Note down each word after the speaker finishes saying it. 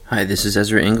Hi, this is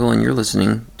Ezra Engel, and you're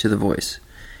listening to The Voice,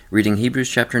 reading Hebrews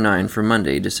chapter 9 for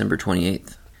Monday, December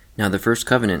 28th. Now the first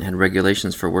covenant had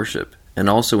regulations for worship, and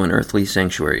also an earthly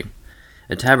sanctuary.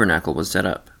 A tabernacle was set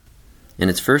up. In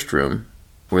its first room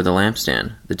were the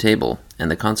lampstand, the table,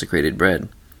 and the consecrated bread.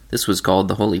 This was called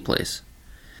the holy place.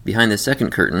 Behind the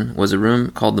second curtain was a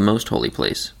room called the most holy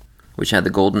place, which had the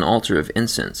golden altar of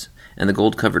incense and the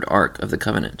gold-covered ark of the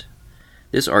covenant.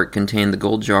 This ark contained the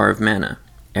gold jar of manna,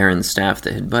 Aaron's staff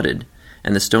that had budded,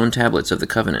 and the stone tablets of the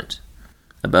covenant.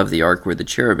 Above the ark were the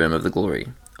cherubim of the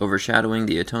glory, overshadowing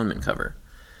the atonement cover.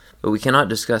 But we cannot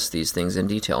discuss these things in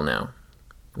detail now.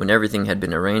 When everything had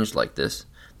been arranged like this,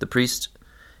 the priests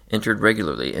entered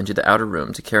regularly into the outer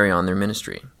room to carry on their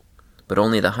ministry. But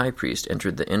only the high priest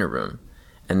entered the inner room,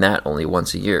 and that only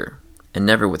once a year, and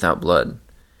never without blood,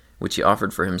 which he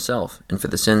offered for himself and for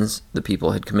the sins the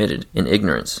people had committed in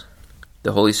ignorance.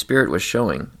 The Holy Spirit was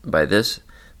showing by this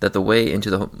that the way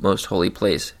into the most holy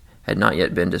place had not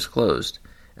yet been disclosed,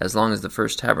 as long as the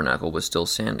first tabernacle was still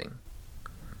standing.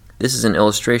 This is an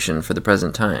illustration for the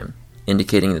present time,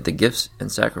 indicating that the gifts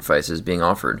and sacrifices being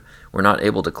offered were not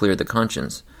able to clear the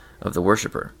conscience of the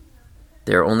worshipper.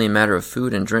 They are only a matter of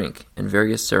food and drink and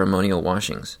various ceremonial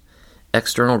washings,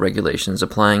 external regulations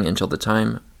applying until the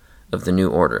time of the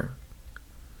new order.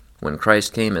 When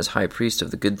Christ came as high priest of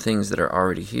the good things that are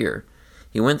already here,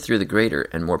 he went through the greater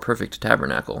and more perfect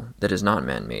tabernacle that is not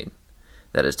man-made,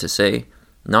 that is to say,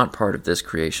 not part of this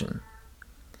creation.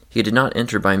 He did not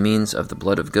enter by means of the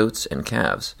blood of goats and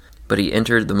calves, but he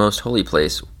entered the most holy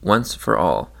place once for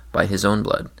all by his own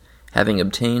blood, having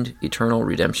obtained eternal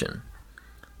redemption.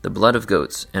 The blood of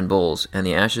goats and bulls and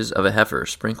the ashes of a heifer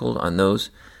sprinkled on those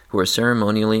who are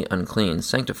ceremonially unclean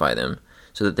sanctify them,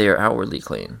 so that they are outwardly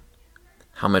clean.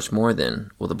 How much more,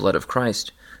 then, will the blood of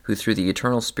Christ, who through the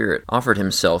eternal Spirit offered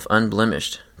himself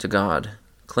unblemished to God,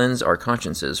 cleanse our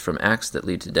consciences from acts that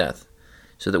lead to death,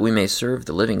 so that we may serve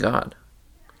the living God?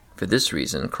 For this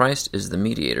reason, Christ is the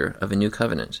mediator of a new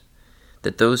covenant,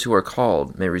 that those who are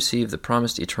called may receive the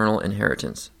promised eternal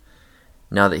inheritance,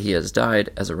 now that he has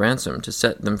died as a ransom to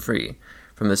set them free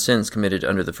from the sins committed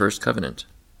under the first covenant.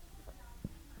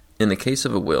 In the case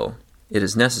of a will, it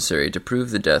is necessary to prove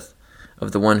the death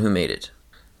of the one who made it,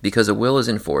 because a will is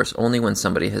in force only when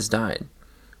somebody has died.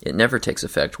 It never takes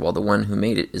effect while the one who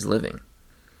made it is living.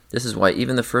 This is why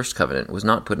even the first covenant was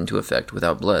not put into effect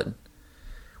without blood.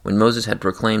 When Moses had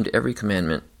proclaimed every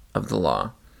commandment of the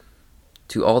law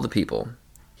to all the people,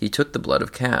 he took the blood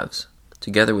of calves,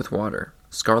 together with water,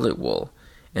 scarlet wool,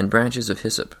 and branches of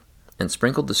hyssop, and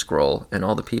sprinkled the scroll and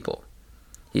all the people.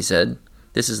 He said,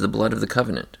 "This is the blood of the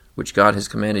covenant, which God has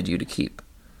commanded you to keep."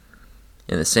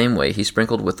 In the same way, he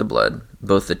sprinkled with the blood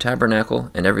both the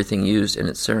tabernacle and everything used in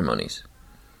its ceremonies.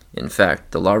 In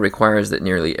fact, the law requires that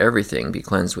nearly everything be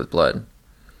cleansed with blood,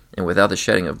 and without the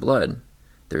shedding of blood,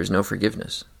 there is no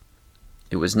forgiveness.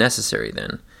 It was necessary,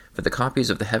 then, for the copies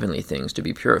of the heavenly things to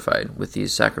be purified with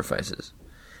these sacrifices,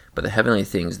 but the heavenly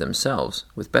things themselves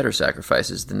with better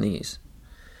sacrifices than these.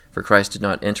 For Christ did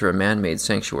not enter a man-made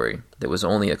sanctuary that was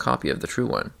only a copy of the true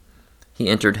one. He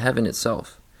entered heaven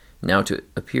itself, now to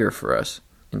appear for us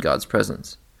in God's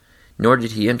presence. Nor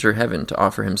did he enter heaven to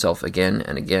offer himself again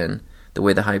and again, the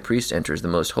way the high priest enters the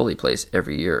most holy place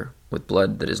every year, with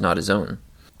blood that is not his own.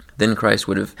 Then Christ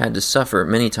would have had to suffer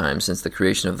many times since the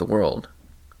creation of the world.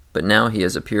 But now he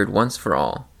has appeared once for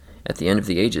all, at the end of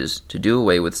the ages, to do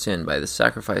away with sin by the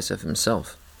sacrifice of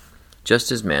himself.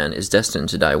 Just as man is destined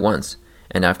to die once,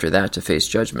 and after that to face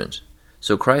judgment,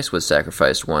 so Christ was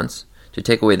sacrificed once to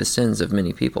take away the sins of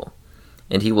many people.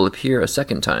 And he will appear a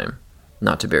second time,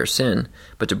 not to bear sin,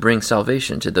 but to bring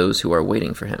salvation to those who are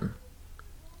waiting for him.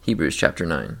 Hebrews chapter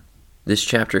 9. This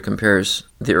chapter compares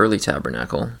the early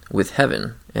tabernacle with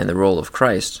heaven, and the role of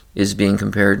Christ is being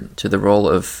compared to the role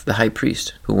of the high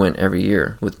priest, who went every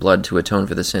year with blood to atone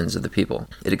for the sins of the people.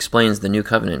 It explains the new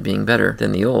covenant being better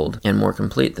than the old and more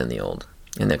complete than the old,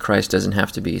 and that Christ doesn't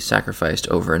have to be sacrificed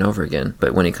over and over again,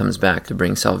 but when he comes back to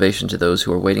bring salvation to those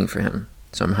who are waiting for him.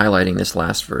 So I'm highlighting this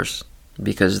last verse,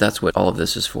 because that's what all of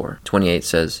this is for. 28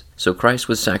 says, "So Christ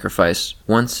was sacrificed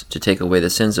once to take away the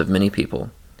sins of many people,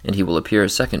 and he will appear a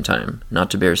second time, not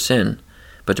to bear sin,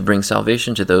 but to bring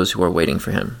salvation to those who are waiting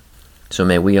for him." So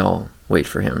may we all wait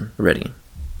for him, ready.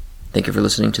 Thank you for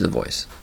listening to The Voice.